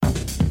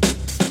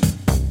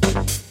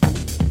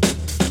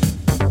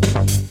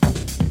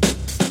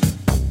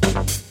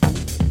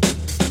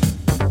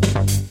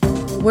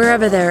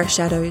Wherever there are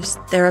shadows,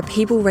 there are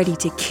people ready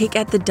to kick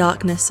at the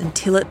darkness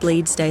until it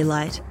bleeds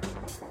daylight.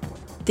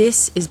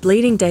 This is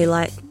Bleeding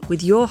Daylight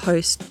with your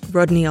host,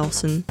 Rodney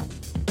Olson.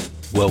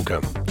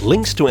 Welcome.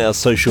 Links to our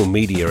social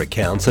media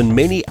accounts and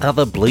many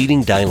other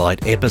Bleeding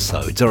Daylight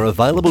episodes are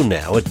available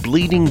now at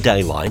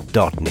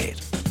bleedingdaylight.net.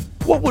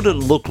 What would it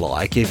look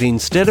like if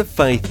instead of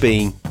faith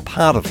being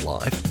part of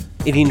life,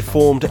 it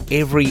informed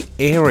every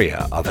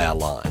area of our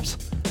lives?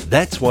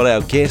 That's what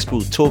our guest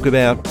will talk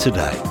about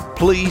today.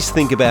 Please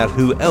think about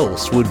who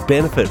else would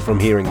benefit from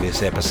hearing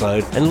this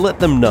episode and let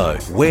them know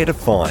where to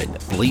find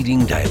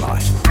Bleeding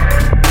Daylight.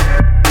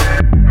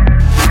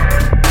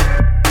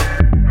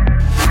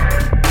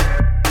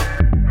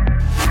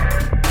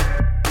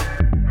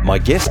 My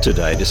guest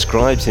today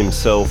describes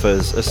himself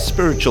as a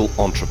spiritual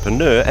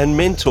entrepreneur and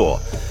mentor.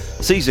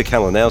 Caesar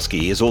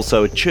Kalinowski is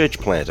also a church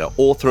planter,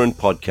 author and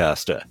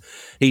podcaster.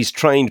 He's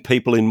trained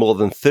people in more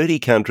than 30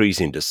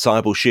 countries in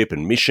discipleship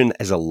and mission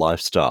as a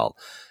lifestyle.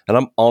 And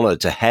I'm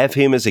honoured to have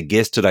him as a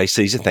guest today.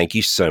 Caesar, thank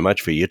you so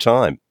much for your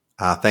time.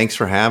 Thanks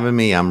for having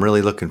me. I'm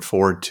really looking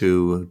forward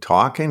to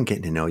talking,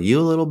 getting to know you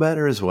a little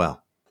better as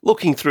well.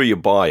 Looking through your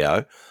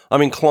bio,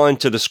 I'm inclined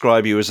to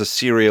describe you as a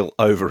serial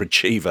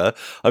overachiever.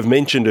 I've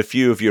mentioned a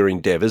few of your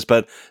endeavours,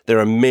 but there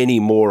are many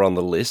more on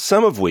the list,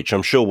 some of which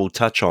I'm sure we'll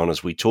touch on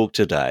as we talk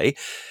today.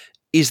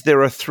 Is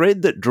there a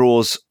thread that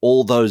draws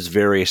all those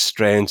various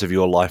strands of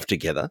your life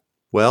together?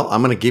 Well,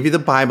 I'm going to give you the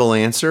Bible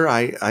answer.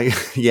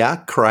 Yeah,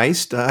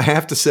 Christ, I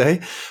have to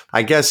say.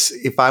 I guess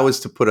if I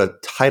was to put a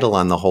title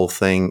on the whole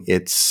thing,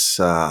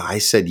 I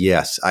said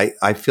yes.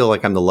 I feel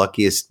like I'm the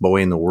luckiest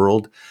boy in the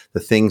world. The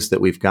things that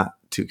we've got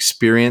to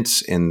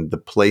experience and the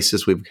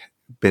places we've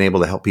been able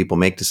to help people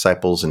make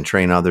disciples and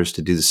train others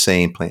to do the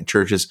same, plant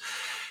churches.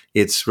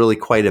 It's really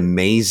quite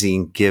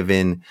amazing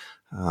given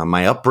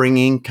my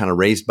upbringing, kind of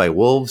raised by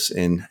wolves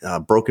and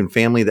broken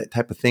family, that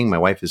type of thing, my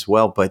wife as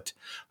well. But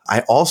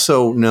I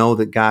also know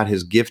that God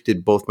has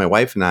gifted both my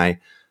wife and I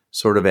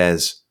sort of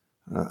as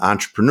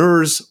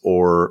entrepreneurs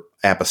or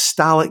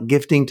apostolic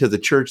gifting to the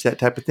church, that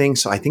type of thing.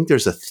 So I think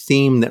there's a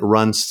theme that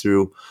runs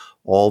through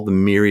all the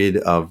myriad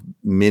of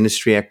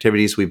ministry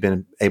activities we've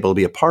been able to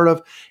be a part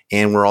of.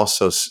 And we're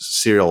also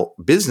serial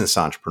business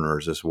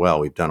entrepreneurs as well.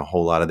 We've done a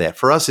whole lot of that.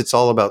 For us, it's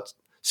all about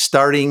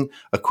starting,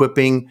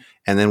 equipping,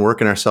 and then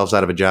working ourselves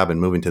out of a job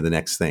and moving to the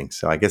next thing.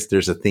 So I guess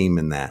there's a theme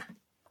in that.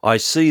 I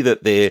see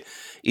that there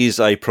is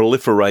a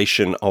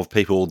proliferation of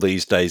people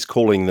these days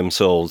calling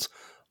themselves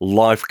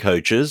life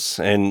coaches.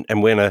 And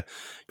when a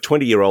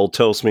 20-year-old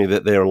tells me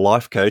that they're a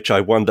life coach,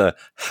 I wonder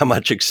how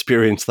much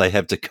experience they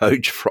have to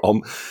coach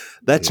from.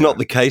 That's not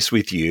the case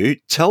with you.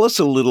 Tell us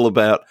a little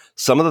about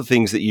some of the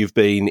things that you've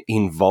been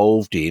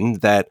involved in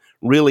that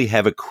really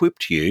have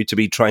equipped you to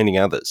be training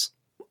others.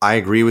 I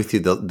agree with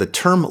you. The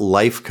term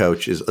life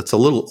coach it's a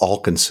little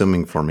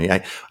all-consuming for me.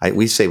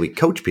 We say we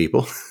coach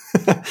people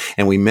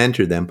and we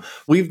mentor them.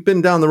 We've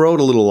been down the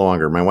road a little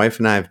longer. My wife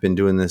and I have been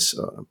doing this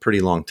a pretty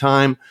long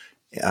time.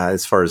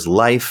 As far as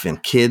life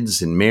and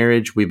kids and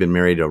marriage, we've been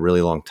married a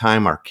really long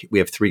time. We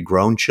have 3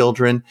 grown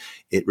children.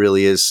 It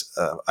really is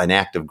an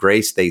act of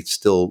grace. They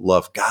still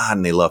love God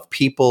and they love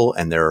people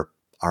and they're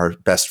our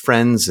best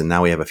friends. And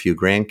now we have a few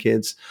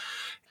grandkids.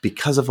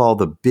 Because of all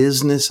the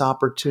business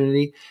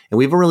opportunity, and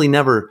we've really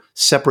never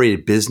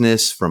separated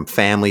business from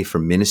family,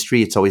 from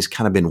ministry. It's always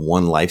kind of been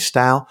one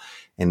lifestyle.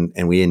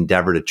 And we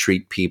endeavor to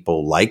treat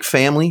people like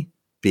family,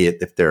 be it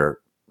if they're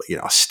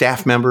a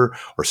staff member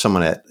or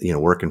someone at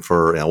working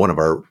for one of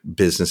our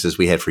businesses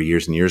we had for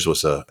years and years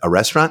was a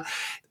restaurant,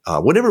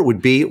 whatever it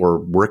would be, or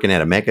working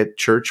at a mega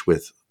church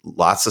with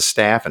lots of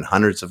staff and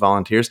hundreds of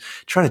volunteers,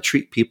 trying to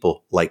treat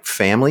people like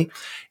family.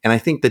 And I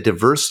think the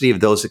diversity of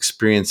those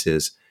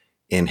experiences,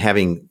 and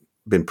having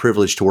been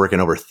privileged to work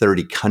in over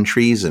 30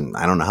 countries and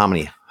I don't know how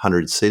many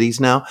 100 cities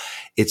now,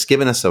 it's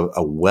given us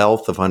a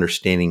wealth of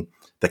understanding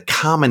the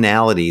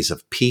commonalities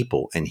of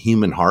people and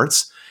human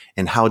hearts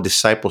and how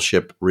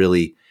discipleship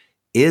really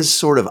is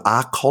sort of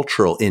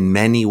acultural in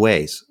many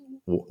ways.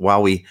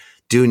 While we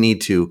do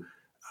need to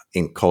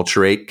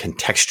enculturate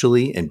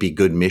contextually and be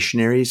good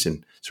missionaries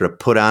and sort of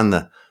put on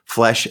the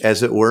flesh,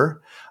 as it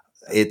were,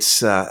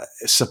 it's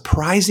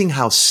surprising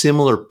how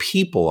similar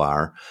people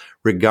are,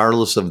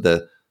 regardless of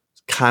the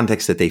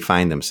context that they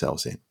find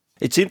themselves in.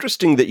 It's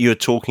interesting that you're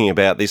talking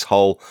about this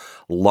whole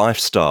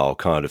lifestyle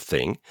kind of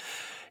thing,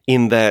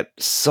 in that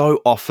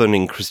so often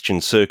in Christian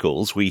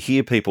circles, we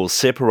hear people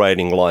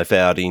separating life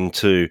out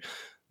into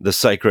the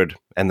sacred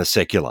and the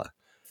secular.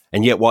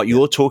 And yet what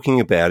you're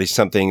talking about is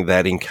something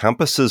that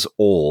encompasses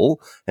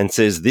all and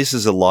says this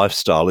is a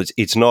lifestyle.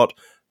 It's not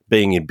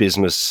being in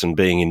business and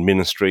being in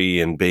ministry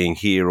and being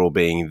here or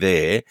being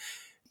there.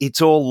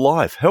 It's all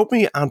life. Help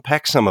me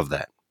unpack some of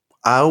that.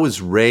 I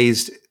was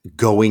raised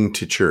going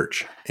to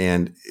church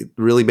and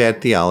really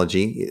bad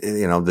theology.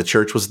 The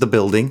church was the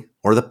building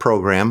or the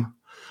program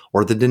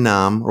or the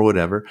denom or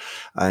whatever.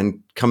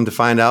 And come to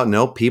find out,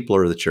 no, people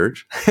are the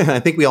church. I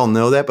think we all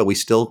know that, but we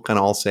still kind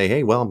of all say,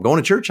 hey, well, I'm going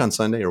to church on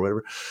Sunday or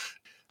whatever.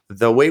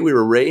 The way we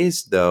were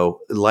raised, though,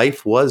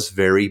 life was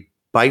very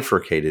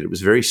bifurcated. It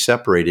was very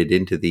separated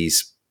into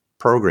these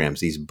programs,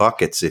 these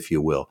buckets, if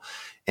you will.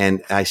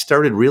 And I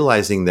started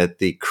realizing that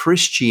the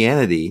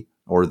Christianity,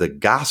 or the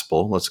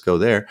gospel, let's go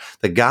there,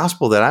 the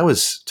gospel that I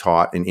was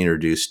taught and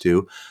introduced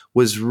to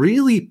was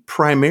really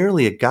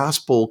primarily a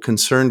gospel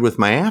concerned with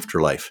my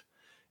afterlife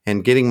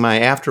and getting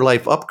my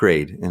afterlife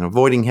upgrade and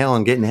avoiding hell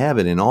and getting to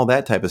heaven and all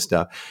that type of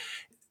stuff.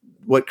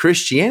 What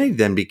Christianity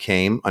then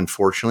became,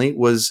 unfortunately,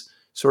 was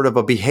sort of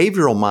a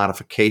behavioral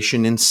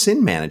modification and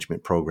sin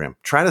management program.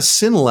 Try to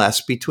sin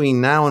less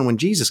between now and when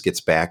Jesus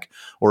gets back,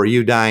 or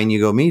you die and you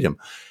go meet him.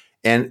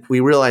 And we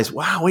realize,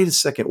 wow, wait a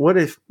second. What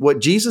if what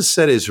Jesus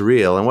said is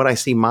real, and what I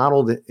see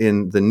modeled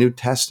in the New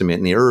Testament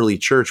in the early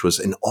church was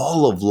an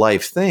all of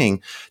life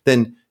thing?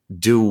 Then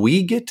do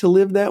we get to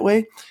live that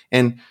way?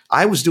 And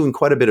I was doing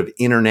quite a bit of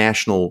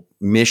international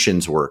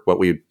missions work, what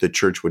the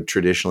church would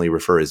traditionally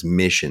refer as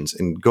missions,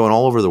 and going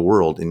all over the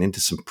world and into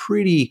some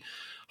pretty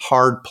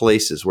hard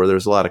places where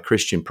there's a lot of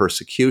Christian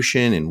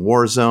persecution and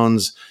war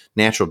zones,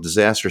 natural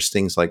disasters,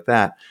 things like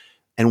that.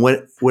 And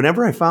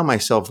whenever I found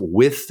myself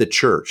with the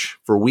church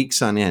for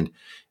weeks on end,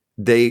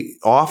 they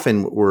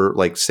often were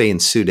like, say, in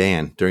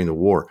Sudan during the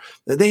war,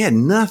 they had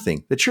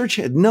nothing. The church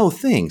had no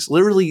things.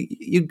 Literally,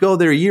 you'd go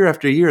there year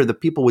after year, the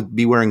people would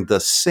be wearing the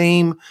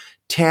same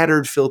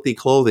tattered, filthy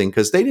clothing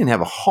because they didn't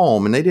have a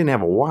home and they didn't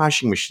have a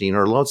washing machine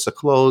or loads of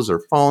clothes or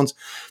phones.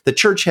 The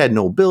church had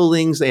no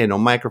buildings. They had no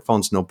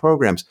microphones, no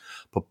programs.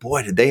 But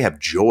boy, did they have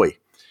joy.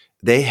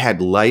 They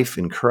had life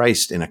in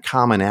Christ and a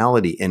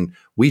commonality, and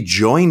we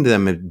joined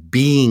them in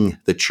being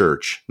the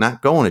church,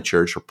 not going to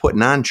church or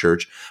putting on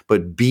church,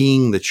 but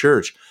being the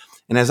church.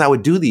 And as I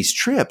would do these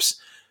trips,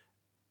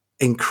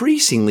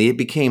 increasingly it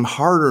became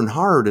harder and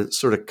harder to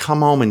sort of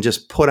come home and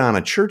just put on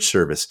a church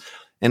service.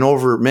 And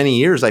over many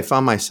years, I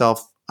found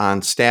myself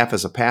on staff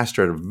as a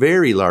pastor at a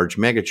very large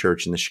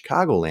megachurch in the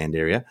Chicagoland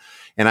area.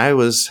 And I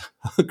was,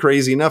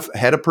 crazy enough,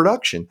 head of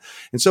production.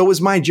 And so it was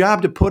my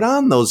job to put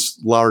on those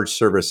large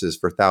services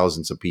for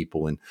thousands of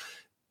people. And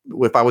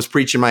if I was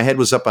preaching, my head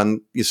was up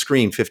on the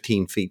screen,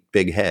 15 feet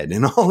big head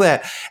and all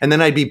that. And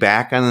then I'd be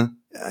back on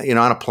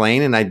a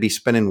plane, and I'd be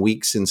spending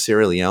weeks in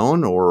Sierra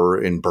Leone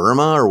or in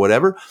Burma or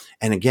whatever.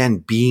 And again,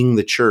 being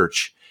the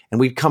church.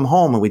 And we'd come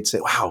home and we'd say,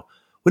 wow,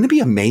 wouldn't it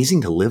be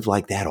amazing to live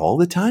like that all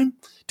the time?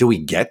 Do we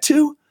get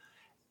to?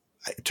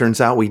 It turns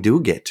out we do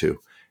get to.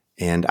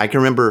 And I can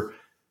remember,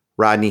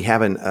 Rodney,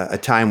 having a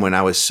time when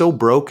I was so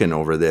broken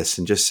over this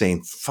and just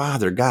saying,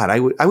 Father God,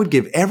 I would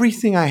give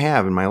everything I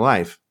have in my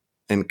life,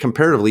 and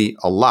comparatively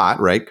a lot,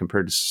 right,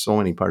 compared to so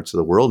many parts of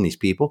the world and these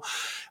people,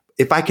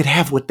 if I could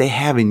have what they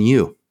have in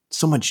you,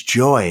 so much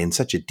joy and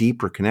such a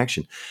deeper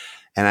connection.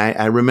 And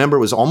I remember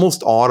it was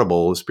almost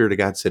audible. The Spirit of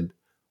God said,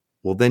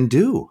 well, then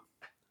do.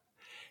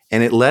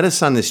 And it led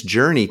us on this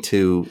journey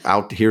to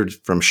out here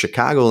from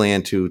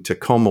Chicagoland to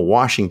Tacoma,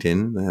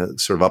 Washington,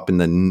 sort of up in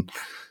the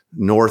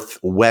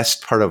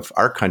northwest part of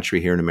our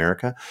country here in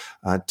America,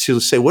 to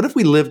say, what if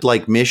we lived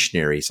like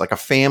missionaries, like a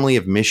family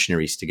of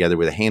missionaries together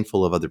with a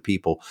handful of other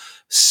people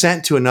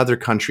sent to another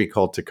country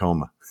called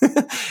Tacoma?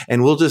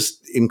 And we'll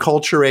just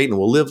enculturate and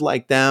we'll live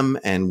like them,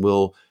 and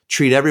we'll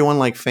treat everyone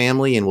like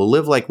family, and we'll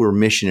live like we're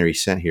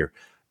missionaries sent here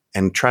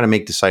and try to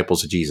make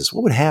disciples of Jesus.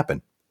 What would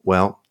happen?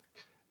 Well,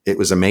 it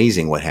was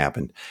amazing what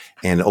happened.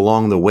 And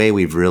along the way,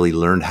 we've really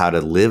learned how to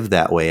live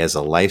that way as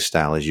a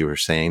lifestyle, as you were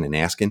saying and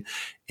asking,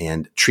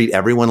 and treat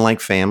everyone like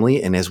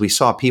family. And as we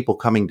saw people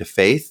coming to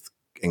faith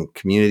and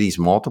communities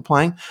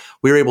multiplying,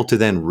 we were able to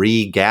then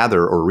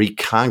regather or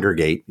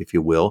recongregate, if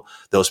you will,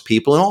 those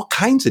people in all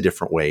kinds of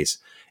different ways,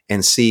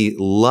 and see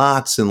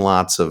lots and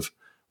lots of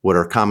what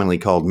are commonly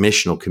called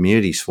missional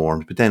communities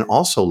formed, but then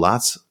also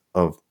lots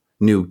of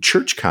new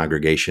church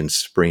congregations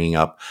springing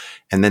up.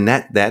 And then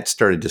that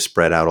started to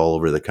spread out all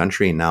over the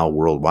country and now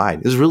worldwide.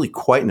 It was really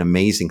quite an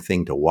amazing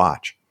thing to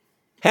watch.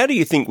 How do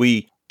you think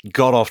we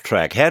got off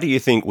track? How do you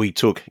think we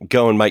took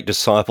go and make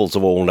disciples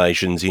of all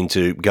nations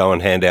into go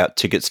and hand out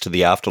tickets to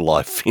the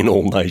afterlife in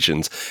all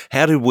nations?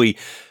 How did we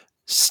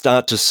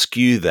start to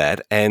skew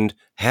that, and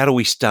how do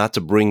we start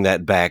to bring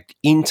that back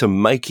into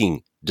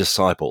making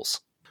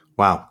disciples?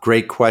 Wow,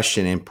 great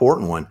question,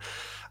 important one.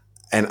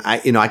 And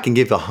I can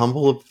give a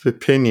humble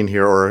opinion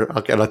here, or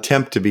an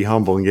attempt to be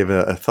humble and give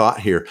a thought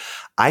here.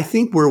 I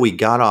think where we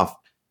got off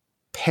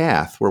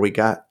path, where we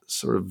got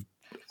sort of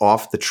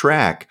off the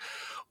track,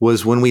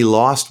 was when we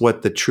lost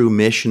what the true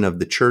mission of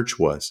the church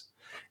was.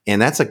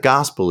 And that's a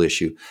gospel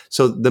issue.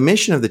 So the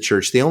mission of the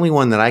church, the only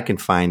one that I can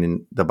find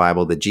in the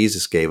Bible that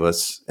Jesus gave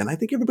us, and I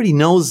think everybody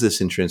knows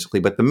this intrinsically,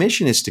 but the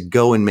mission is to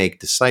go and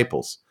make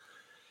disciples.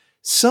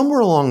 Somewhere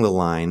along the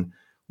line,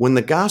 when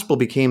the gospel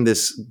became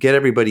this get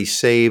everybody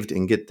saved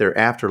and get their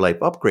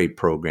afterlife upgrade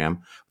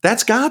program,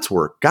 that's God's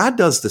work. God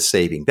does the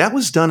saving. That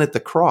was done at the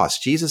cross.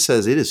 Jesus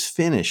says it is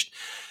finished.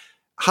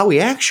 How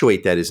we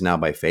actuate that is now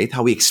by faith.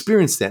 How we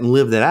experience that and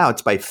live that out,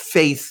 it's by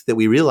faith that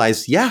we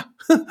realize, yeah,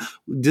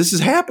 this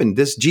has happened.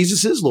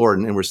 Jesus is Lord,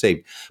 and we're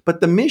saved.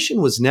 But the mission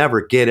was never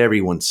get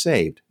everyone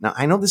saved. Now,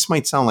 I know this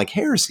might sound like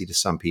heresy to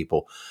some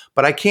people,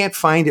 but I can't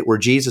find it where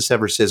Jesus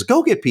ever says,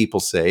 go get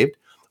people saved,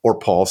 or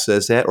Paul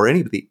says that, or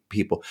any of the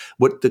people.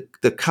 What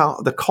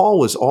the call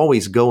was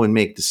always go and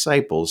make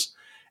disciples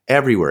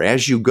everywhere.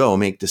 As you go,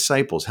 make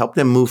disciples, help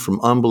them move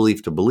from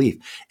unbelief to belief.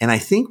 And I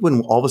think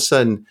when all of a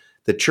sudden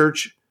the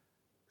church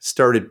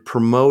started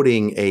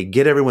promoting a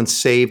get everyone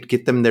saved,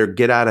 get them their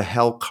get out of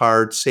hell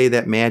card, say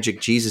that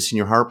magic Jesus in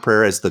your heart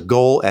prayer as the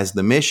goal, as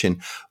the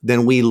mission,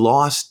 then we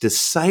lost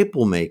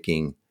disciple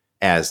making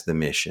as the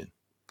mission.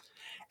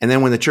 And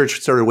then when the church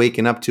started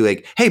waking up to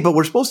like, hey, but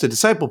we're supposed to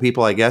disciple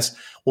people, I guess.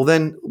 Well,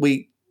 then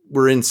we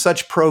were in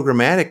such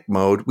programmatic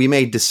mode, we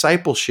made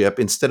discipleship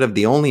instead of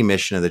the only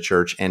mission of the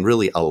church and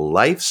really a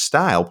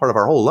lifestyle, part of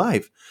our whole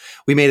life.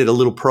 We made it a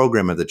little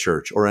program of the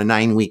church or a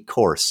 9-week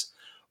course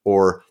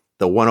or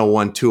the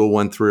 101,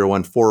 201,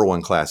 301,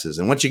 401 classes.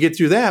 And once you get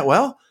through that,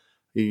 well,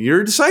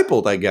 you're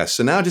discipled, I guess.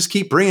 So now just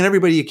keep bringing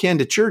everybody you can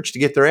to church to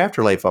get their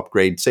afterlife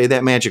upgrade. Say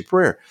that magic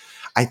prayer.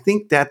 I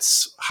think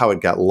that's how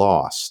it got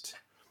lost.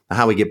 Now,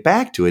 how we get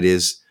back to it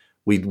is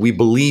we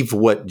believe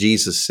what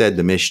Jesus said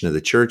the mission of the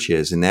church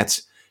is, and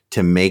that's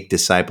to make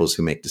disciples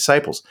who make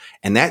disciples.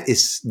 And that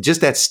is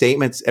just that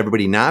statement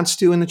everybody nods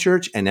to in the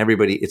church, and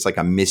everybody, it's like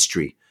a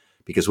mystery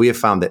because we have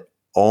found that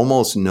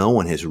almost no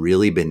one has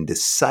really been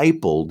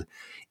discipled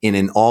in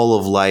an all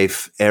of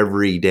life,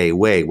 everyday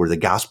way where the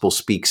gospel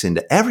speaks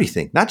into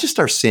everything, not just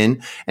our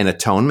sin and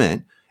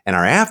atonement and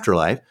our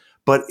afterlife,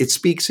 but it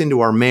speaks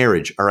into our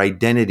marriage, our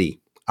identity,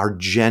 our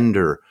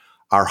gender,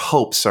 our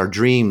hopes, our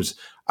dreams,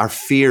 our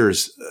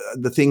fears,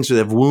 the things that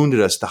have wounded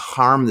us, the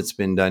harm that's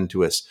been done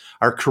to us,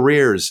 our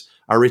careers,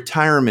 our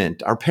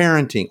retirement, our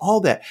parenting,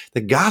 all that.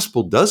 The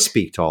gospel does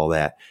speak to all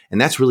that.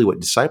 And that's really what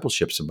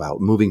discipleship's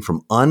about, moving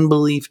from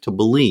unbelief to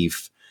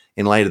belief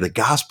in light of the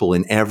gospel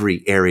in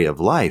every area of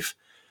life.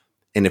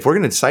 And if we're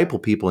going to disciple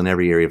people in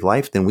every area of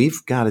life, then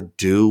we've got to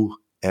do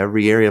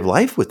every area of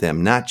life with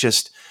them, not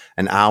just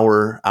an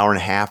hour, hour and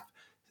a half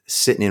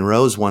sitting in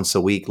rows once a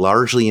week,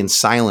 largely in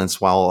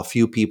silence while a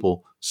few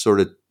people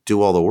sort of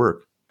do all the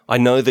work. I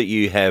know that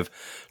you have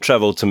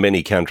traveled to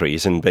many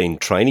countries and been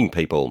training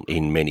people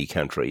in many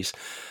countries.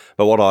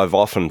 But what I've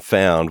often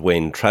found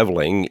when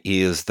traveling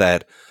is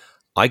that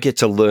I get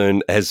to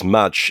learn as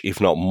much,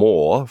 if not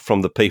more,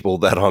 from the people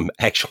that I'm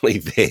actually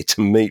there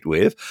to meet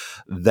with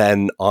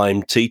than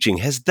I'm teaching.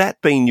 Has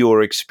that been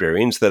your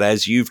experience, that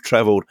as you've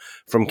traveled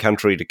from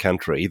country to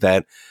country,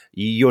 that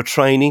you're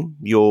training,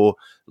 you're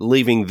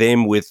leaving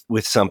them with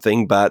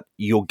something, but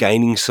you're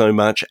gaining so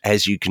much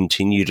as you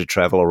continue to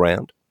travel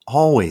around?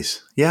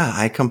 Always. Yeah,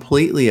 I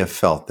completely have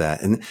felt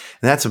that. And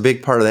that's a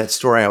big part of that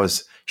story I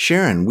was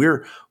sharing.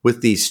 We're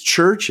with these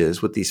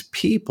churches, with these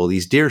people,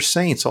 these dear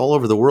saints all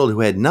over the world who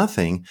had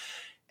nothing.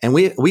 And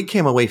we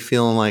came away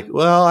feeling like,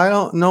 well, I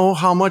don't know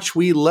how much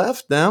we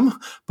left them,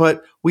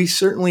 but we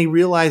certainly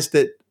realized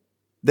that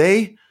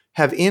they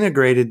have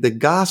integrated the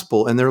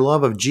gospel and their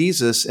love of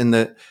Jesus and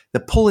the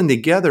pulling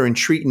together and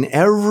treating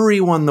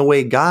everyone the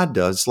way God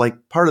does,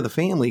 like part of the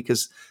family,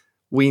 because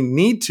we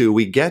need to,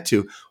 we get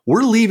to,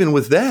 we're leaving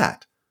with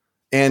that.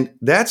 And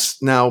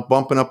that's now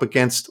bumping up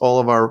against all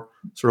of our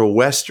sort of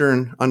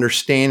Western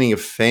understanding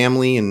of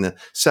family and the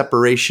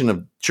separation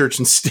of church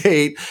and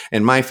state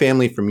and my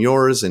family from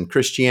yours and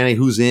Christianity,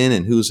 who's in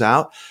and who's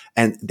out.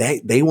 And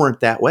they weren't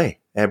that way.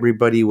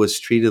 Everybody was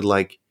treated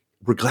like,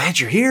 we're glad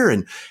you're here.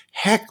 And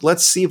heck,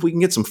 let's see if we can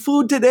get some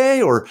food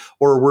today, or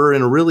we're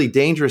in a really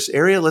dangerous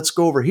area. Let's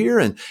go over here.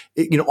 And,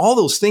 all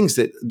those things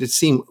that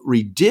seem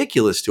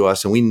ridiculous to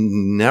us and we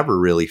never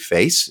really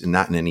face, and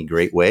not in any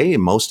great way.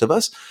 And most of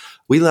us,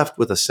 we left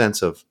with a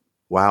sense of,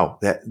 wow,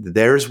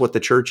 there's what the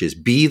church is.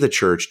 Be the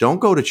church. Don't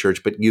go to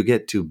church, but you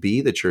get to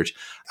be the church.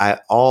 I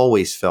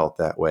always felt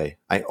that way.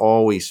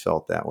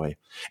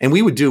 And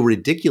we would do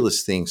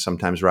ridiculous things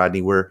sometimes,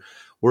 Rodney, where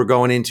we're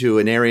going into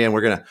an area and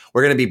we're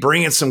gonna be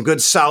bringing some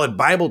good solid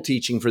Bible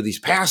teaching for these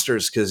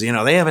pastors because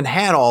they haven't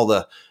had all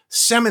the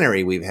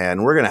seminary we've had,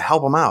 and we're gonna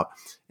help them out.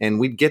 And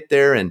we'd get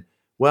there and,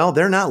 well,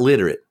 they're not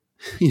literate.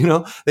 They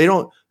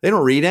don't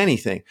read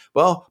anything.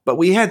 Well, but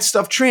we had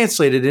stuff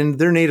translated in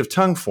their native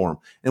tongue form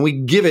and we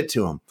give it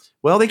to them.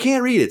 Well, they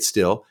can't read it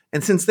still.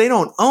 And since they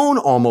don't own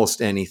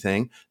almost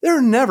anything,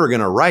 they're never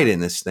going to write in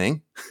this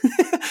thing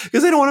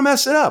because they don't want to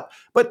mess it up.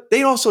 But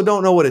they also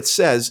don't know what it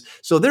says.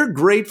 So they're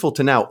grateful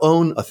to now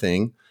own a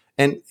thing.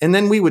 And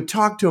then we would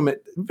talk to them at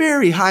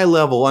very high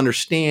level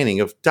understanding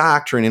of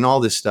doctrine and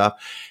all this stuff.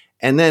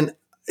 And then,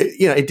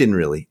 it didn't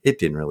really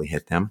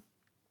hit them.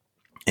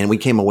 And we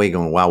came away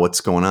going, wow, what's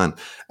going on?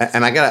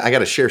 And I got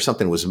to share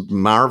something that was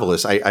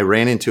marvelous. I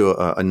ran into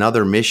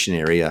another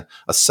missionary, a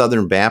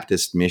Southern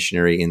Baptist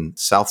missionary in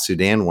South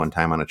Sudan one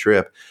time on a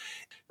trip.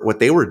 What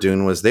they were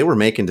doing was they were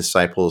making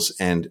disciples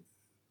and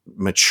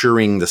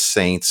maturing the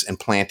saints and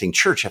planting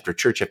church after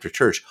church after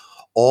church,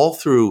 all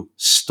through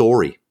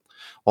story,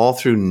 all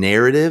through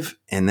narrative,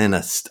 and then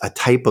a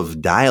type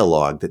of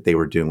dialogue that they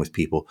were doing with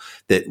people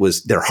that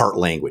was their heart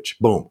language.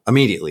 Boom,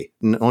 immediately.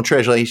 No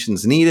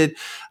translations needed,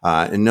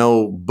 and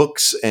no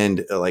books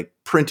and like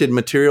printed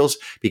materials,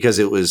 because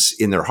it was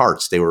in their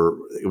hearts. It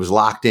was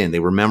locked in. They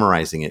were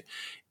memorizing it.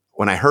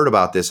 When I heard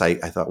about this, I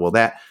thought, well,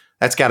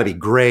 that's got to be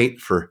great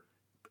for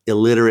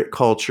illiterate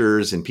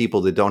cultures and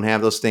people that don't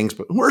have those things,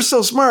 but we're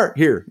so smart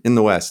here in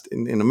the West,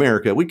 in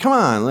America. We come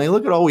on, like,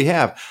 look at all we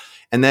have.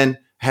 And then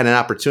had an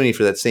opportunity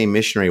for that same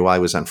missionary while I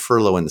was on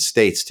furlough in the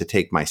States to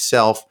take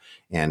myself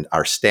and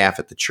our staff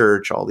at the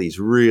church, all these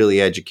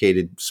really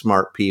educated,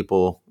 smart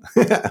people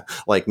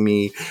like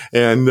me.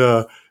 And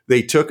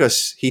he took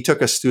us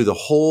through the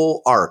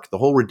whole arc, the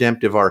whole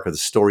redemptive arc of the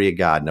story of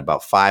God in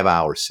about 5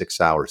 hours,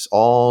 6 hours,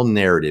 all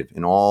narrative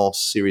and all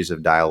series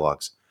of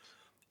dialogues.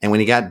 And when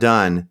he got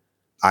done,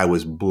 I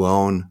was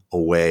blown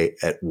away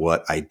at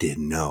what I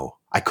didn't know.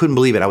 I couldn't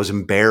believe it. I was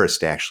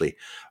embarrassed, actually.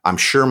 I'm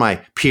sure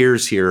my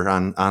peers here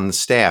on the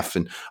staff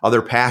and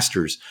other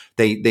pastors,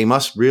 they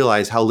must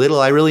realize how little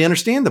I really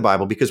understand the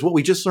Bible, because what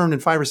we just learned in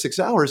 5 or 6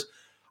 hours,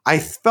 I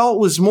felt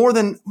was more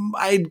than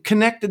I'd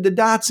connected the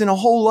dots in a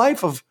whole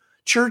life of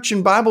church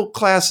and Bible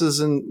classes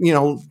and,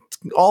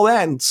 all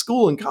that in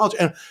school and college.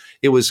 And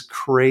it was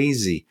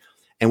crazy.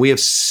 And we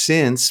have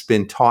since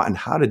been taught on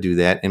how to do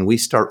that. And we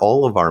start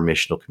all of our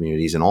missional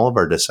communities and all of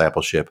our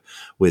discipleship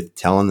with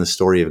telling the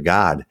story of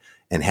God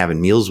and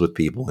having meals with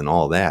people and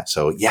all that.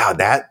 So yeah,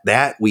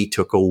 that we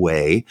took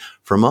away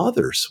from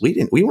others.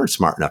 We weren't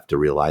smart enough to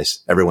realize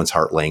everyone's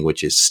heart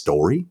language is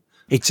story.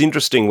 It's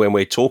interesting when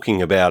we're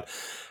talking about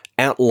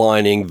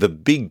outlining the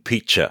big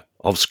picture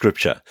of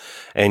Scripture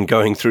and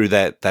going through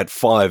that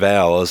 5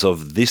 hours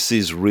of this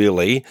is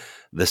really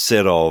the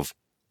set of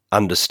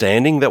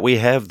understanding that we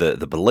have,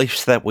 the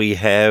beliefs that we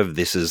have.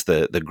 This is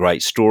the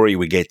great story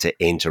we get to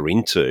enter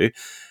into.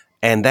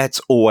 And that's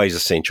always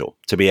essential,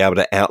 to be able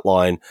to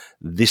outline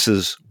this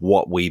is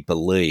what we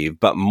believe.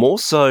 But more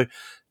so,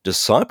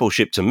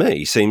 discipleship to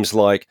me seems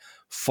like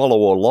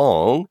follow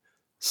along,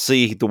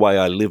 see the way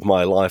I live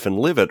my life and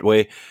live it.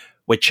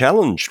 We're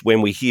challenged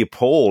when we hear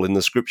Paul in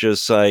the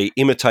Scriptures say,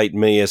 imitate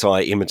me as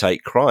I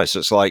imitate Christ.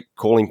 It's like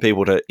calling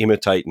people to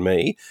imitate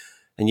me.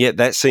 And yet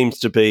that seems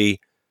to be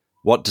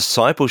what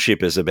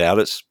discipleship is about.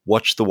 It's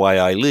watch the way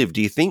I live.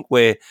 Do you think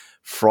we're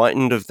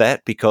frightened of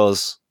that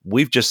because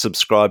we've just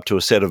subscribed to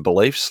a set of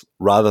beliefs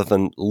rather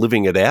than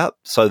living it out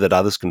so that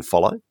others can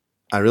follow?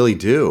 I really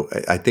do.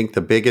 I think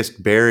the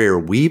biggest barrier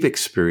we've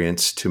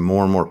experienced to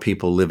more and more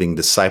people living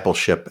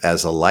discipleship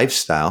as a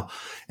lifestyle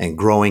and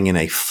growing in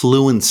a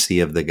fluency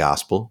of the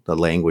gospel, the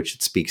language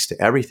that speaks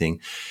to everything,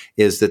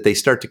 is that they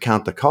start to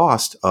count the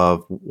cost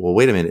of, well,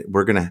 wait a minute,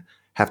 we're going to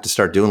have to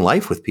start doing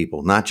life with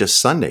people, not just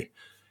Sunday.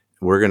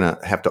 We're going to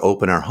have to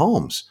open our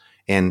homes.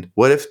 And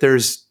what if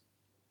there's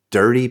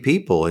dirty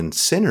people and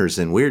sinners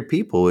and weird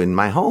people in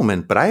my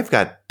home? But I've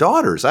got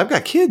daughters, I've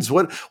got kids.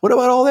 What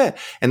about all that?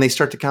 And they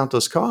start to count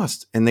those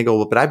costs and they go,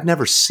 well, but I've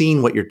never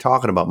seen what you're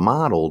talking about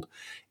modeled.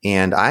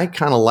 And I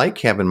kind of like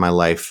having my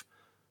life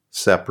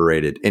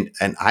separated.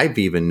 And I've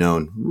even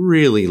known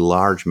really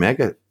large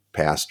mega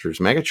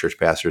church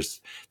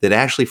pastors that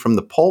actually from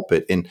the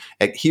pulpit and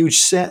at huge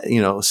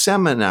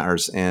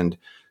seminars and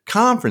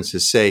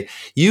conferences say,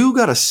 you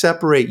got to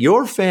separate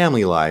your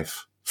family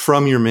life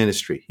from your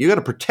ministry. You got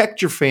to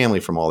protect your family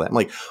from all that. I'm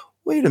like,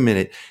 wait a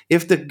minute.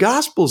 If the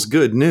gospel's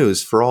good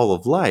news for all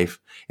of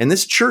life, and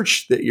this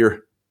church that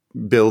you're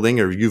building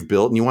or you've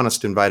built and you want us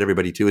to invite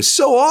everybody to is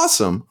so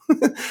awesome,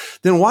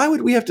 then why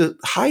would we have to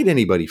hide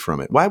anybody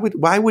from it? Why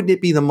wouldn't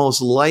it be the most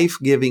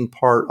life-giving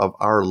part of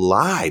our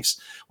lives?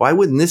 Why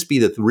wouldn't this be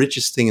the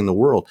richest thing in the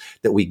world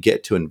that we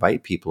get to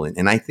invite people in?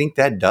 And I think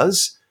that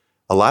does.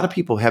 A lot of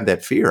people have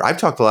that fear. I've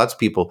talked to lots of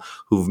people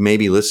who've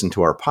maybe listened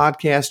to our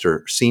podcast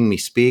or seen me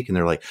speak, and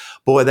they're like,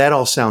 boy, that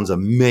all sounds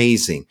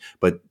amazing,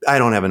 but I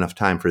don't have enough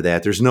time for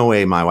that. There's no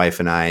way my wife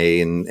and I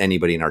and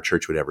anybody in our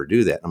church would ever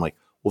do that. I'm like,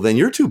 well, then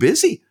you're too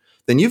busy.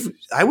 Then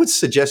I would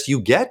suggest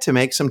you get to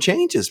make some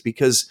changes,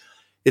 because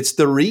it's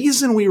the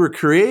reason we were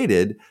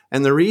created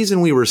and the reason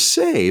we were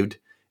saved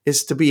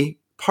is to be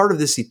part of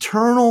this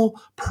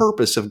eternal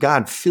purpose of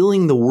God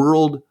filling the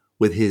world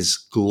with his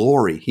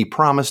glory. He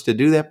promised to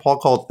do that. Paul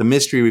called it the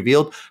mystery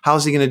revealed.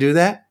 How's he going to do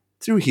that?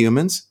 Through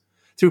humans,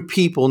 through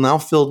people now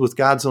filled with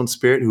God's own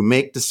Spirit who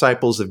make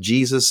disciples of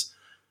Jesus,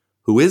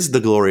 who is the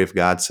glory of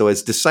God. So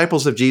as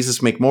disciples of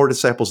Jesus make more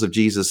disciples of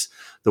Jesus,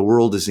 the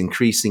world is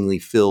increasingly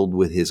filled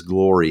with his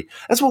glory.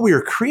 That's what we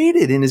were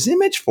created in his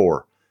image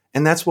for.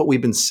 And that's what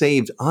we've been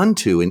saved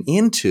unto and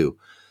into.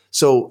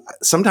 So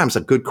sometimes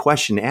a good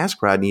question to ask,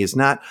 Rodney, is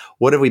not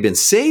what have we been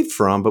saved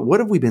from, but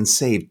what have we been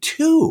saved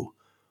to?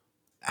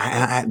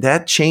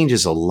 That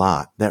changes a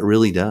lot. That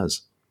really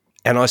does.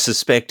 And I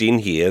suspect in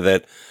here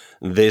that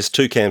there's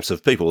two camps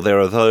of people. There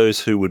are those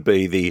who would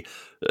be the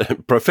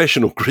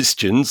professional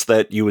Christians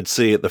that you would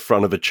see at the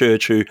front of a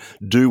church who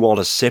do want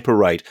to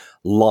separate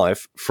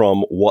life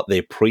from what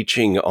they're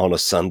preaching on a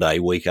Sunday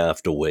week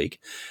after week.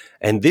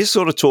 And this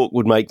sort of talk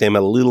would make them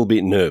a little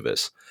bit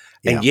nervous.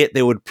 Yeah. And yet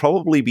there would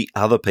probably be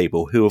other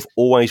people who have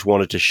always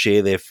wanted to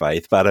share their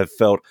faith but have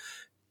felt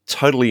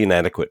totally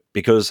inadequate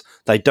because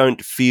they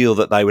don't feel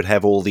that they would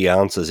have all the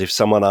answers if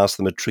someone asked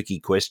them a tricky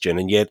question.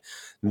 And yet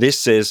this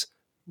says,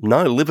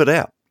 no, live it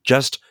out.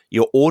 Just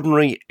your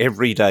ordinary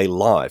everyday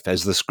life,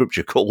 as the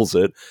scripture calls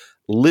it,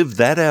 live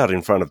that out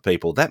in front of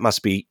people. That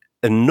must be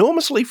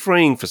enormously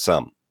freeing for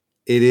some.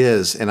 It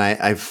is. And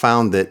I've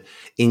found that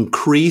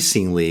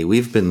increasingly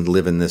we've been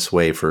living this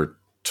way for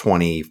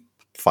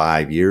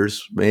 25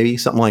 years, maybe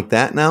something like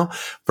that now,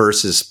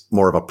 versus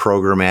more of a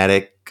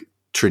programmatic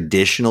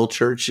traditional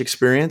church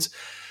experience.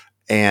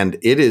 And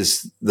it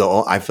is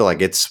I feel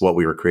like it's what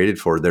we were created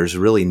for. There's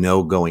really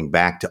no going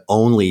back to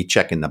only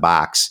checking the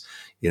box,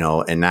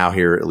 and now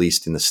here, at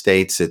least in the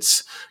States,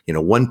 it's,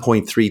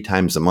 1.3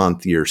 times a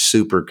month, your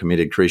super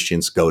committed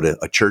Christians go to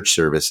a church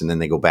service and then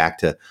they go back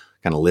to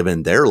kind of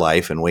living their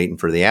life and waiting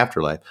for the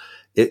afterlife.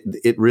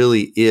 It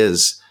really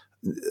is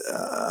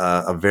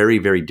a very,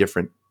 very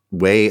different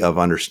way of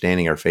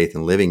understanding our faith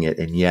and living it.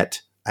 And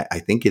yet I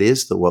think it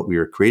is what we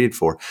were created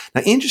for.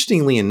 Now,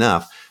 interestingly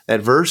enough,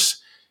 that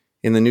verse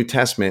in the New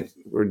Testament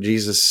where he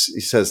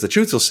says, the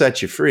truth will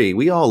set you free.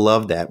 We all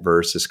love that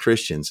verse as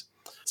Christians,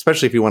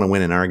 especially if you want to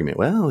win an argument.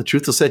 Well, the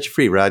truth will set you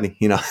free, Rodney,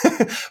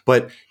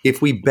 But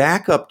if we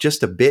back up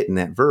just a bit in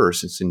that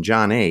verse, it's in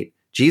John 8,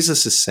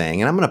 Jesus is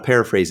saying, and I'm going to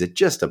paraphrase it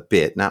just a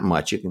bit, not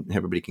much.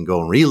 Everybody can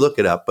go and re-look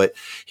it up. But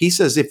he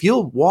says, if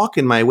you'll walk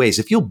in my ways,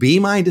 if you'll be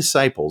my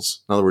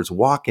disciples, in other words,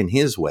 walk in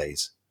his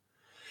ways,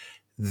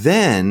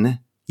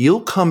 then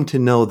you'll come to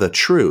know the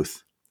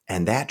truth,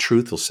 and that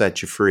truth will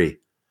set you free.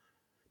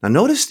 Now,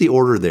 notice the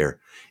order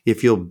there.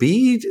 If you'll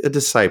be a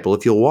disciple,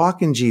 if you'll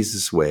walk in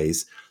Jesus'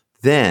 ways,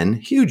 then,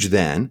 huge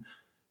then,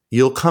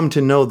 you'll come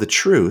to know the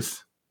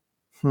truth,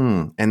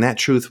 and that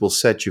truth will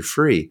set you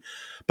free.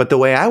 But the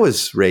way I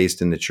was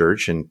raised in the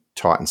church and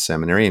taught in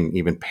seminary and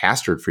even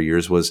pastored for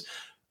years was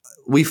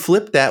we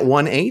flipped that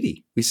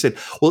 180. We said,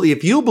 well,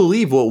 if you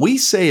believe what we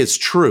say is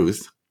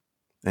truth,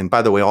 and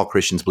by the way, all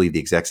Christians believe the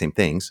exact same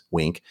things,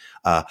 wink,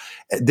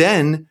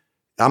 then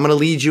I'm going to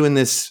lead you in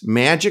this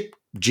magic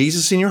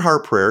Jesus in your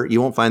heart prayer.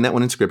 You won't find that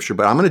one in Scripture,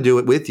 but I'm going to do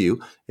it with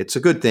you. It's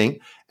a good thing.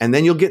 And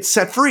then you'll get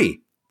set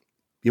free.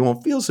 You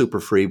won't feel super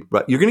free,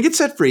 but you're going to get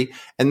set free.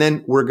 And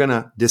then we're going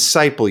to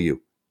disciple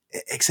you.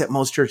 Except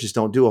most churches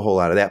don't do a whole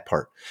lot of that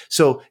part.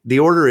 So the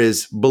order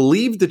is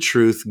believe the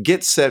truth,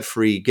 get set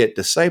free, get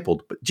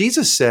discipled. But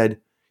Jesus said,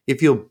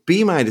 if you'll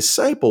be my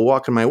disciple,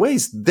 walk in my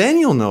ways, then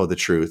you'll know the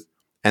truth,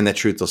 and that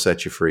truth will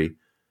set you free.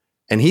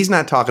 And he's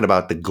not talking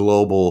about the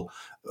global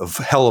of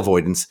hell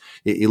avoidance.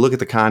 You look at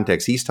the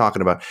context. He's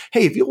talking about,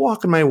 hey, if you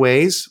walk in my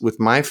ways with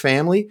my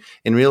family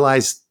and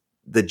realize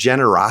the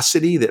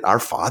generosity that our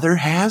Father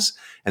has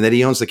and that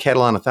he owns the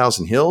cattle on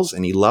 1,000 hills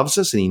and he loves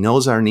us and he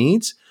knows our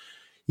needs,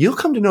 you'll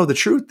come to know the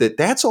truth that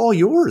that's all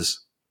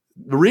yours.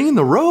 The ring and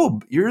the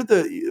robe, you're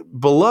the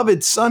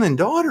beloved son and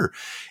daughter,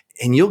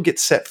 and you'll get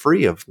set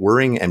free of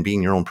worrying and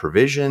being your own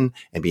provision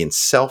and being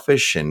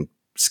selfish and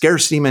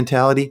scarcity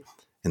mentality,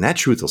 and that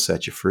truth will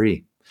set you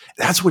free.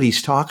 That's what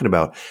he's talking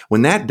about.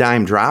 When that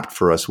dime dropped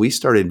for us, we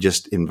started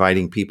just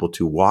inviting people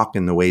to walk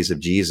in the ways of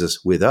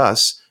Jesus with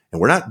us, and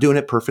we're not doing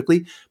it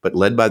perfectly, but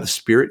led by the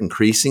Spirit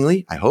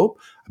increasingly, I hope,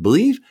 I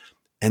believe.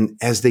 And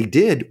as they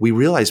did, we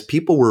realized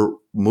people were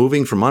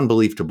moving from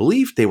unbelief to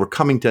belief. They were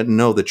coming to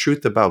know the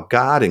truth about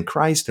God and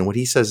Christ and what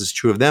he says is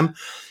true of them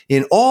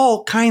in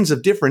all kinds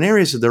of different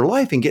areas of their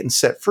life and getting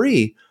set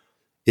free.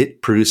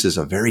 It produces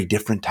a very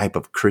different type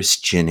of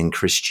Christian and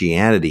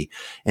Christianity.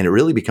 And it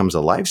really becomes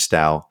a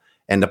lifestyle.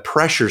 And the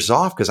pressure's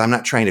off because I'm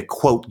not trying to,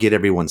 quote, get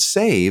everyone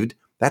saved.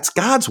 That's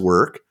God's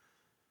work.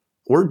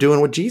 We're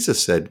doing what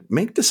Jesus said.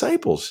 Make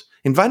disciples.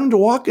 Invite them to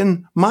walk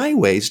in my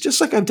ways, just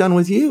like I've done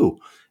with you.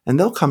 And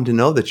they'll come to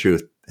know the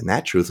truth, and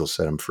that truth will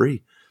set them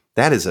free.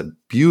 That is a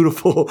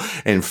beautiful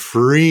and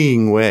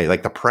freeing way.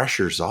 Like the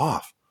pressure's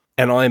off.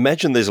 And I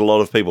imagine there's a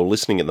lot of people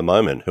listening at the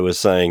moment who are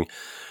saying,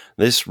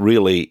 this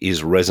really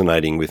is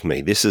resonating with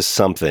me. This is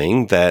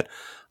something that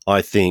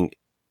I think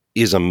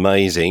is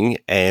amazing,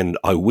 and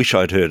I wish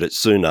I'd heard it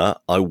sooner.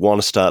 I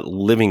want to start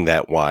living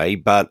that way,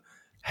 but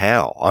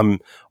how? I'm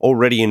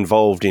already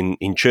involved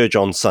in church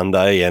on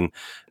Sunday, and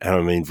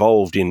I'm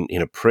involved in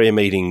a prayer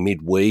meeting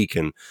midweek,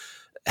 and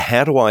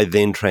how do I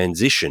then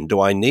transition? Do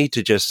I need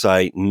to just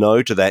say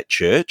no to that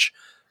church,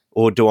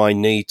 or do I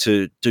need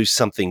to do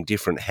something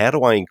different? How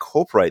do I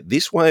incorporate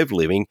this way of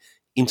living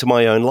into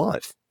my own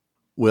life?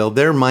 Well,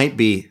 there might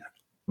be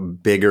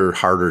bigger,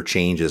 harder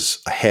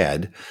changes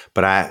ahead,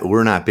 but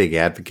we're not big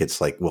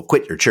advocates like, well,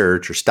 quit your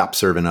church or stop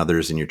serving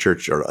others in your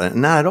church. Or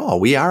not at all.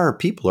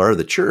 People are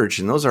the church,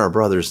 and those are our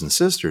brothers and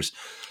sisters.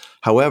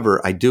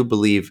 However, I do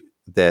believe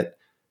that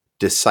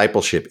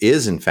discipleship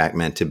is, in fact,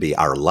 meant to be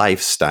our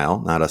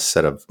lifestyle, not a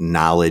set of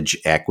knowledge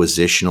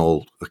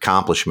acquisitional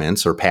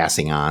accomplishments or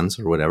passing ons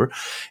or whatever.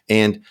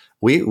 And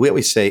we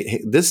always say,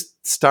 hey, this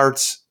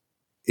starts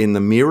in the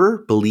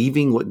mirror,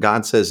 believing what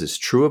God says is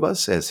true of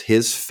us as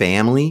his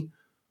family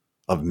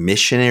of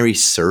missionary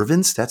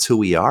servants. That's who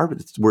we are.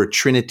 We're a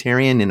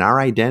Trinitarian in our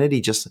identity,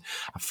 just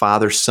a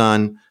Father,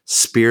 Son,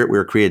 Spirit. We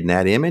were created in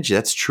that image.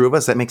 That's true of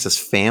us. That makes us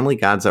family.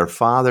 God's our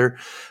Father.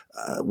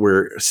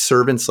 We're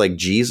servants like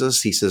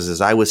Jesus. He says,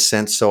 as I was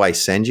sent, so I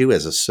send you.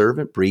 As a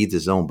servant, breathed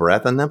his own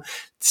breath on them,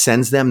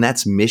 sends them.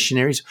 That's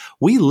missionaries.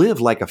 We live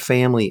like a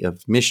family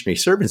of missionary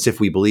servants if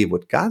we believe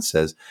what God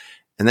says.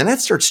 And then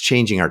that starts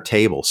changing our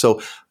table.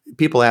 So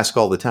people ask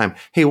all the time,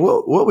 hey,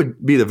 what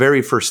would be the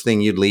very first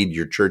thing you'd lead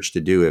your church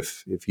to do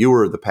if you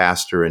were the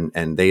pastor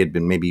and they had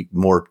been maybe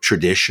more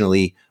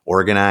traditionally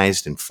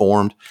organized and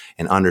formed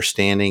and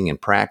understanding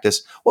and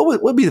practice?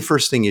 What would be the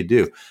first thing you'd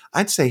do?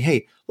 I'd say,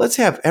 hey, let's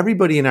have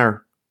everybody in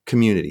our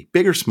community,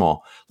 big or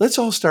small, let's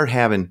all start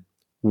having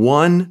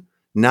one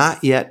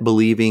not yet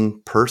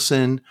believing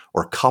person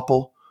or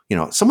couple,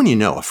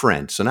 someone a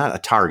friend, so not a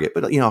target,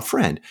 but a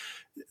friend.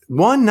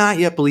 One not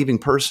yet believing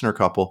person or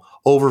couple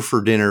over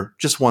for dinner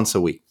just once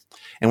a week.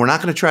 And we're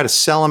not going to try to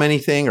sell them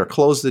anything or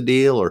close the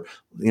deal or,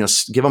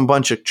 give them a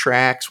bunch of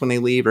tracts when they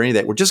leave or any of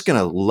that. We're just going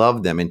to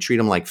love them and treat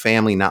them like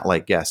family, not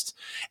like guests.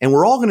 And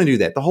we're all going to do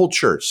that, the whole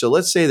church. So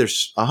let's say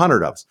there's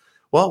 100 of us.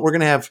 Well, we're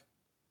going to have,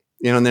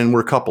 and then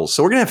we're couples.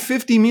 So we're going to have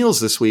 50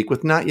 meals this week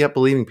with not yet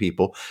believing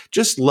people.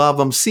 Just love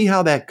them. See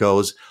how that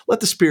goes. Let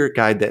the Spirit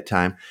guide that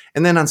time.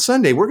 And then on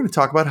Sunday, we're going to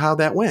talk about how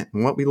that went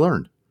and what we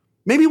learned.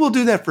 Maybe we'll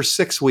do that for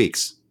 6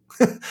 weeks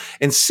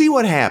and see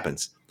what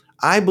happens.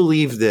 I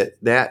believe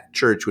that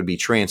church would be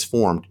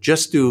transformed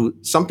just through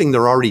something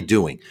they're already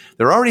doing.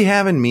 They're already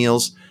having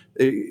meals.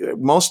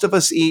 Most of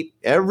us eat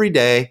every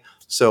day.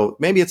 So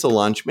maybe it's a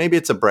lunch, maybe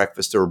it's a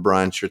breakfast or a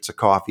brunch or it's a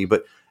coffee,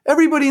 but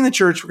everybody in the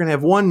church, we're going to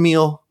have one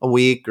meal a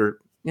week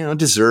or,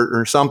 dessert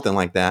or something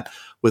like that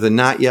with a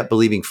not yet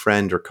believing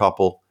friend or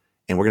couple.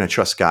 And we're going to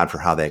trust God for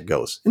how that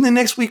goes. And then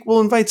next week we'll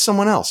invite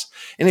someone else.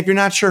 And if you're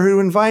not sure who to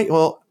invite,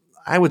 well,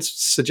 I would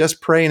suggest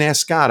pray and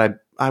ask God.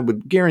 I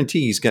would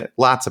guarantee he's got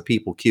lots of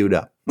people queued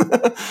up.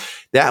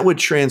 That would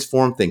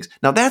transform things.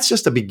 Now that's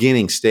just a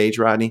beginning stage,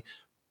 Rodney,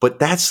 but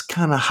that's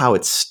kind of how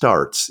it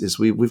starts is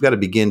we've got to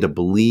begin to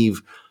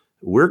believe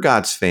we're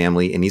God's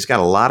family. And he's got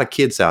a lot of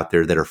kids out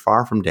there that are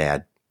far from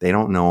dad. They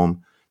don't know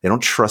him. They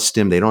don't trust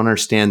him. They don't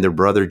understand their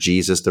brother,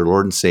 Jesus, their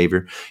Lord and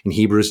Savior. In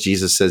Hebrews,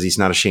 Jesus says he's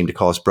not ashamed to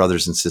call us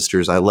brothers and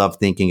sisters. I love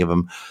thinking of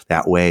him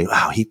that way.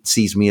 Wow, he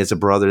sees me as a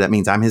brother. That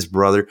means I'm his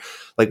brother.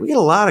 Like we get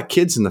a lot of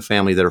kids in the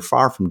family that are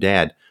far from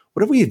dad.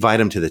 What if we invite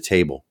them to the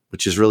table,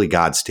 which is really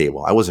God's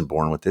table? I wasn't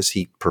born with this.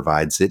 He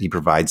provides it. He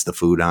provides the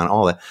food on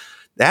all that.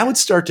 That would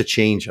start to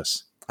change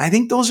us. I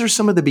think those are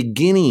some of the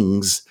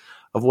beginnings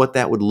of what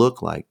that would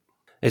look like.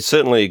 It's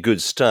certainly a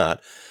good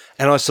start.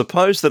 And I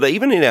suppose that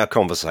even in our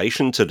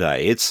conversation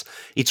today, it's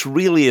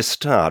really a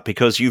start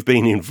because you've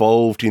been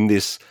involved in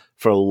this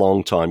for a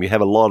long time. You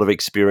have a lot of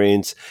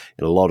experience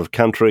in a lot of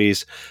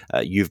countries.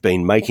 You've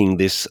been making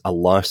this a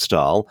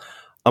lifestyle.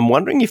 I'm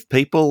wondering if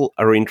people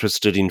are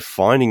interested in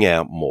finding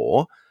out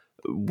more.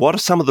 What are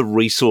some of the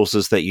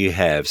resources that you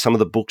have, some of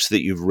the books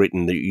that you've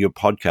written, your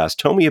podcast?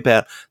 Tell me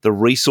about the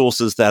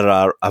resources that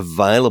are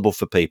available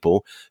for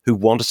people who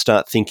want to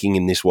start thinking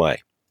in this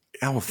way.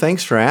 Well,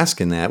 thanks for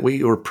asking that.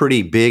 We were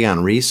pretty big on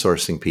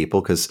resourcing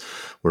people because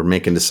we're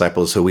making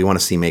disciples, so we want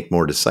to see make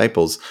more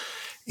disciples.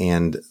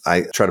 And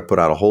I try to put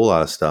out a whole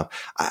lot of stuff.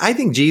 I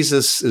think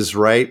Jesus is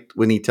right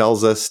when he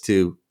tells us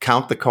to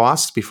count the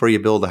costs before you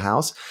build a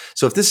house.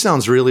 So if this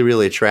sounds really,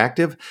 really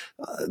attractive,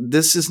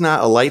 this is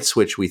not a light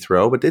switch we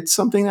throw, but it's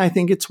something I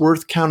think it's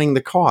worth counting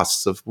the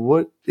costs of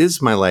what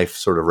is my life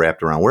sort of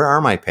wrapped around? Where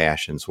are my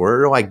passions?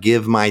 Where do I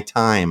give my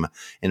time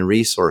and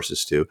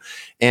resources to?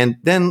 And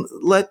then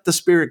let the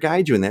Spirit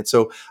guide you in that.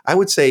 So I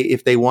would say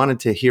if they wanted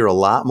to hear a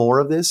lot more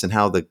of this and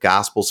how the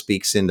gospel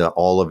speaks into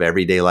all of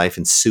everyday life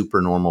in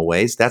super normal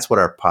ways, that's what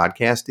our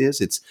podcast is.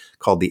 It's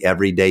called the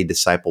Everyday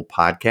Disciple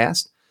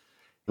Podcast.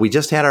 We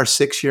just had our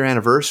 6-year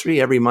anniversary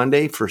every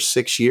Monday for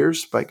 6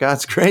 years by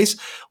God's grace.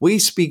 We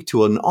speak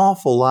to an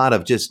awful lot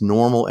of just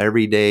normal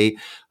everyday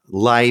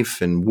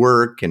life and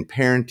work and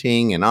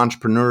parenting and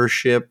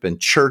entrepreneurship and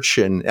church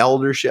and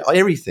eldership,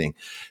 everything,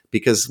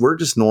 because we're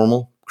just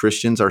normal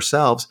Christians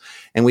ourselves.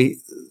 And we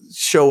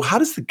show how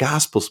does the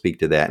gospel speak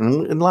to that?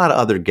 And a lot of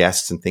other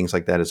guests and things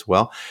like that as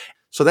well.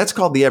 So that's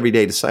called the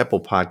Everyday Disciple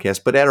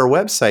Podcast. But at our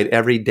website,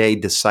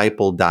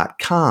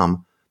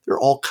 everydaydisciple.com, there are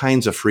all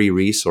kinds of free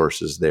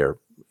resources there.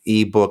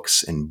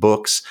 eBooks and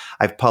books.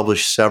 I've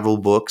published several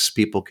books.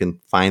 People can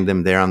find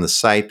them there on the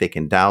site. They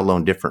can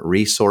download different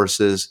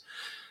resources.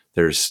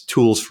 There's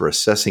tools for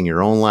assessing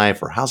your own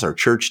life, or how's our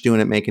church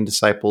doing at making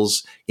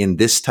disciples in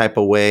this type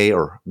of way,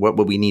 or what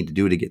would we need to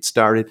do to get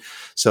started.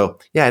 So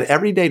yeah, at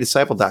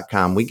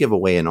everydaydisciple.com, we give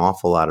away an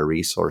awful lot of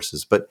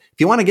resources. But if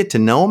you want to get to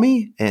know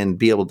me and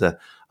be able to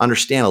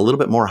understand a little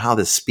bit more how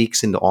this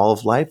speaks into all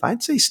of life,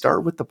 I'd say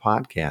start with the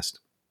podcast.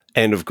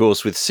 And of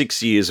course, with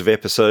 6 years of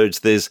episodes,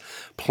 there's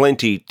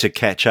plenty to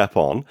catch up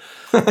on.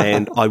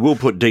 And I will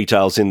put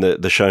details in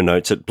the show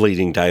notes at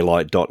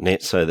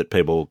bleedingdaylight.net so that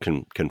people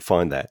can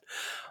find that.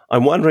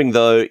 I'm wondering,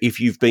 though,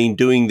 if you've been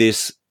doing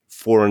this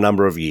for a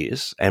number of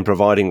years and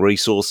providing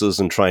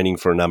resources and training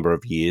for a number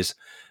of years,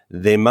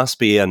 there must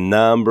be a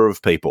number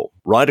of people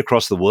right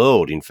across the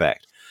world, in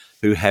fact,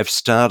 who have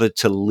started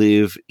to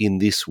live in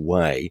this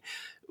way.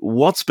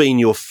 What's been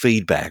your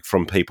feedback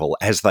from people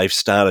as they've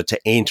started to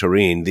enter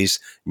in this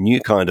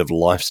new kind of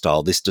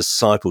lifestyle, this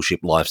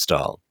discipleship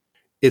lifestyle?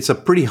 It's a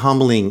pretty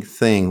humbling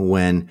thing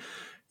when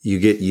you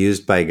get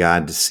used by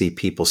God to see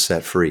people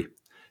set free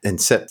and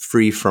set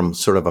free from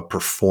sort of a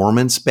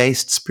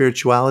performance-based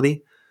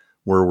spirituality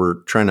where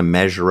we're trying to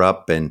measure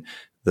up and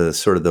the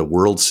sort of the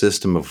world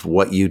system of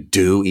what you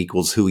do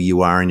equals who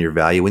you are and your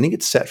value. We need to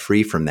get set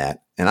free from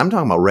that. And I'm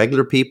talking about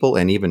regular people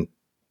and even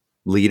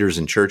leaders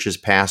in churches,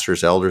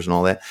 pastors, elders, and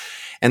all that.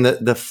 And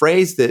the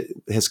phrase that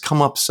has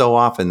come up so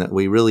often that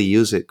we really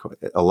use it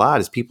a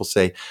lot is people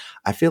say,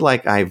 I feel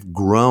like I've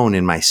grown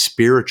in my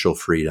spiritual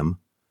freedom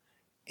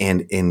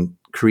and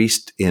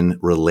increased in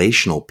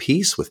relational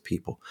peace with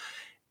people.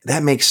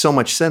 That makes so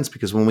much sense,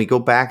 because when we go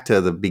back to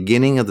the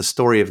beginning of the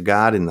story of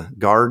God in the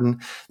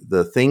garden,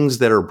 the things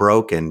that are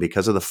broken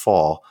because of the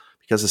fall,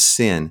 because of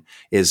sin,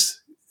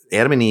 is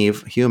Adam and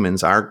Eve,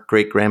 humans, our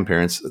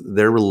great-grandparents,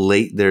 their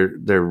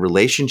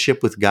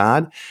relationship with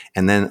God,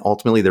 and then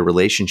ultimately their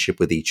relationship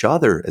with each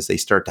other as they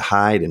start to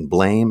hide and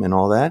blame and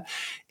all that.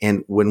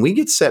 And when we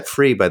get set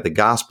free by the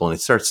gospel and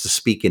it starts to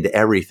speak into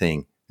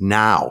everything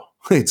now,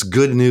 it's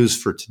good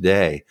news for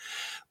today.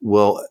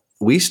 Well,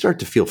 we start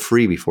to feel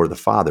free before the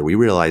Father. We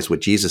realize what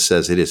Jesus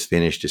says, it is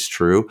finished, is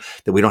true,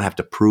 that we don't have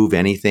to prove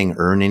anything,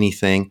 earn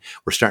anything.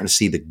 We're starting to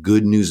see the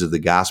good news of the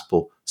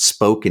gospel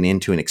spoken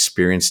into and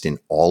experienced in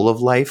all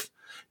of life,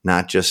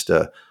 not just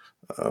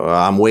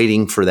I'm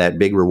waiting for that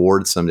big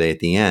reward someday at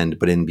the end,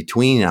 but in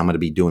between, I'm going to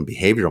be doing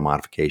behavioral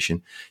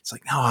modification. It's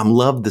like, no, I'm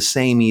loved the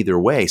same either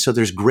way. So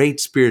there's great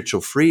spiritual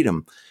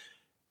freedom.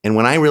 And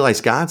when I realize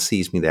God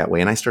sees me that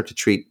way and I start to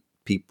treat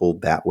people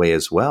that way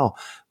as well,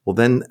 well,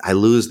 then I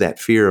lose that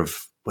fear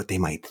of what they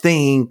might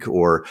think,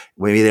 or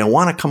maybe they don't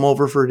want to come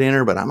over for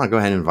dinner, but I'm going to go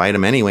ahead and invite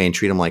them anyway and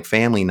treat them like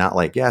family, not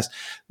like guests.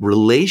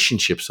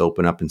 Relationships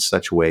open up in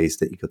such ways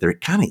that they're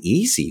kind of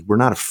easy. We're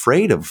not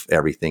afraid of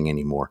everything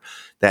anymore.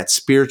 That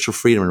spiritual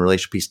freedom and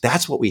relational peace,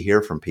 that's what we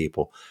hear from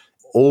people.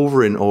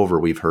 Over and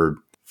over, we've heard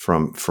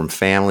from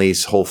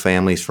families, whole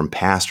families, from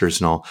pastors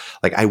and all.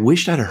 Like, I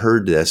wished I'd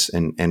heard this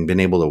and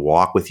been able to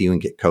walk with you and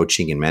get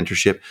coaching and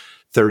mentorship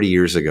 30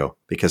 years ago,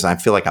 because I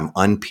feel like I'm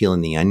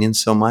unpeeling the onion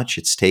so much.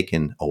 It's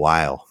taken a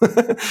while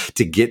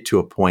to get to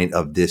a point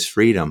of this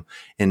freedom.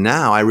 And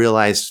now I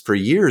realize for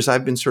years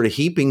I've been sort of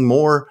heaping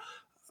more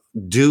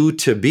due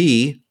to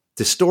be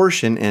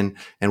distortion and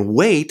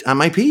weight on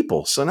my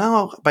people. So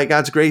now, by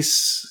God's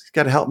grace, it's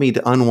got to help me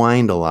to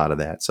unwind a lot of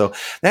that. So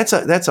that's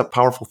a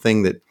powerful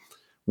thing that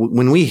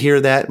when we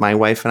hear that, my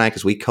wife and I,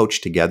 because we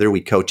coach together,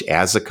 we coach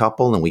as a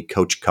couple and we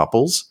coach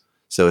couples.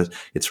 So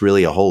it's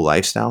really a whole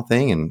lifestyle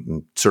thing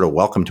and sort of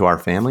welcome to our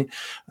family.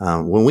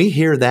 When we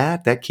hear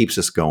that, that keeps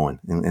us going.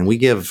 And we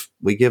give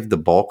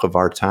the bulk of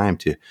our time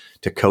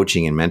to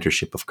coaching and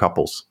mentorship of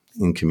couples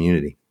in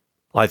community.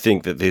 I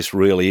think that this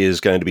really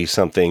is going to be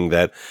something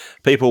that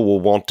people will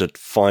want to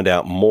find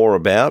out more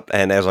about.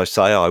 And as I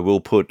say, I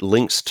will put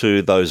links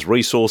to those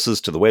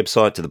resources, to the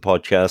website, to the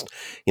podcast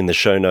in the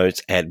show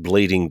notes at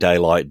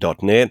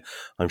bleedingdaylight.net.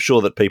 I'm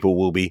sure that people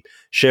will be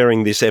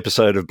sharing this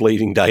episode of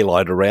Bleeding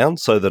Daylight around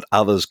so that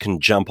others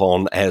can jump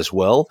on as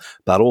well,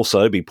 but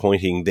also be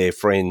pointing their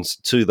friends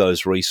to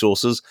those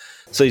resources.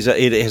 Caesar,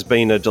 it has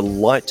been a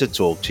delight to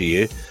talk to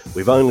you.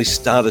 We've only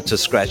started to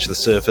scratch the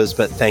surface,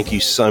 but thank you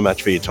so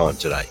much for your time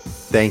today.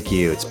 Thank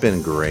you. It's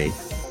been great.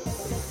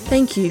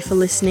 Thank you for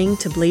listening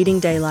to Bleeding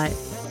Daylight.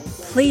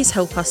 Please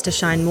help us to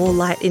shine more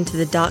light into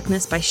the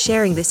darkness by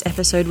sharing this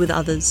episode with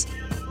others.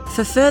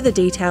 For further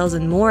details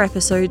and more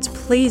episodes,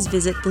 please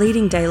visit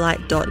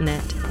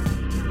bleedingdaylight.net.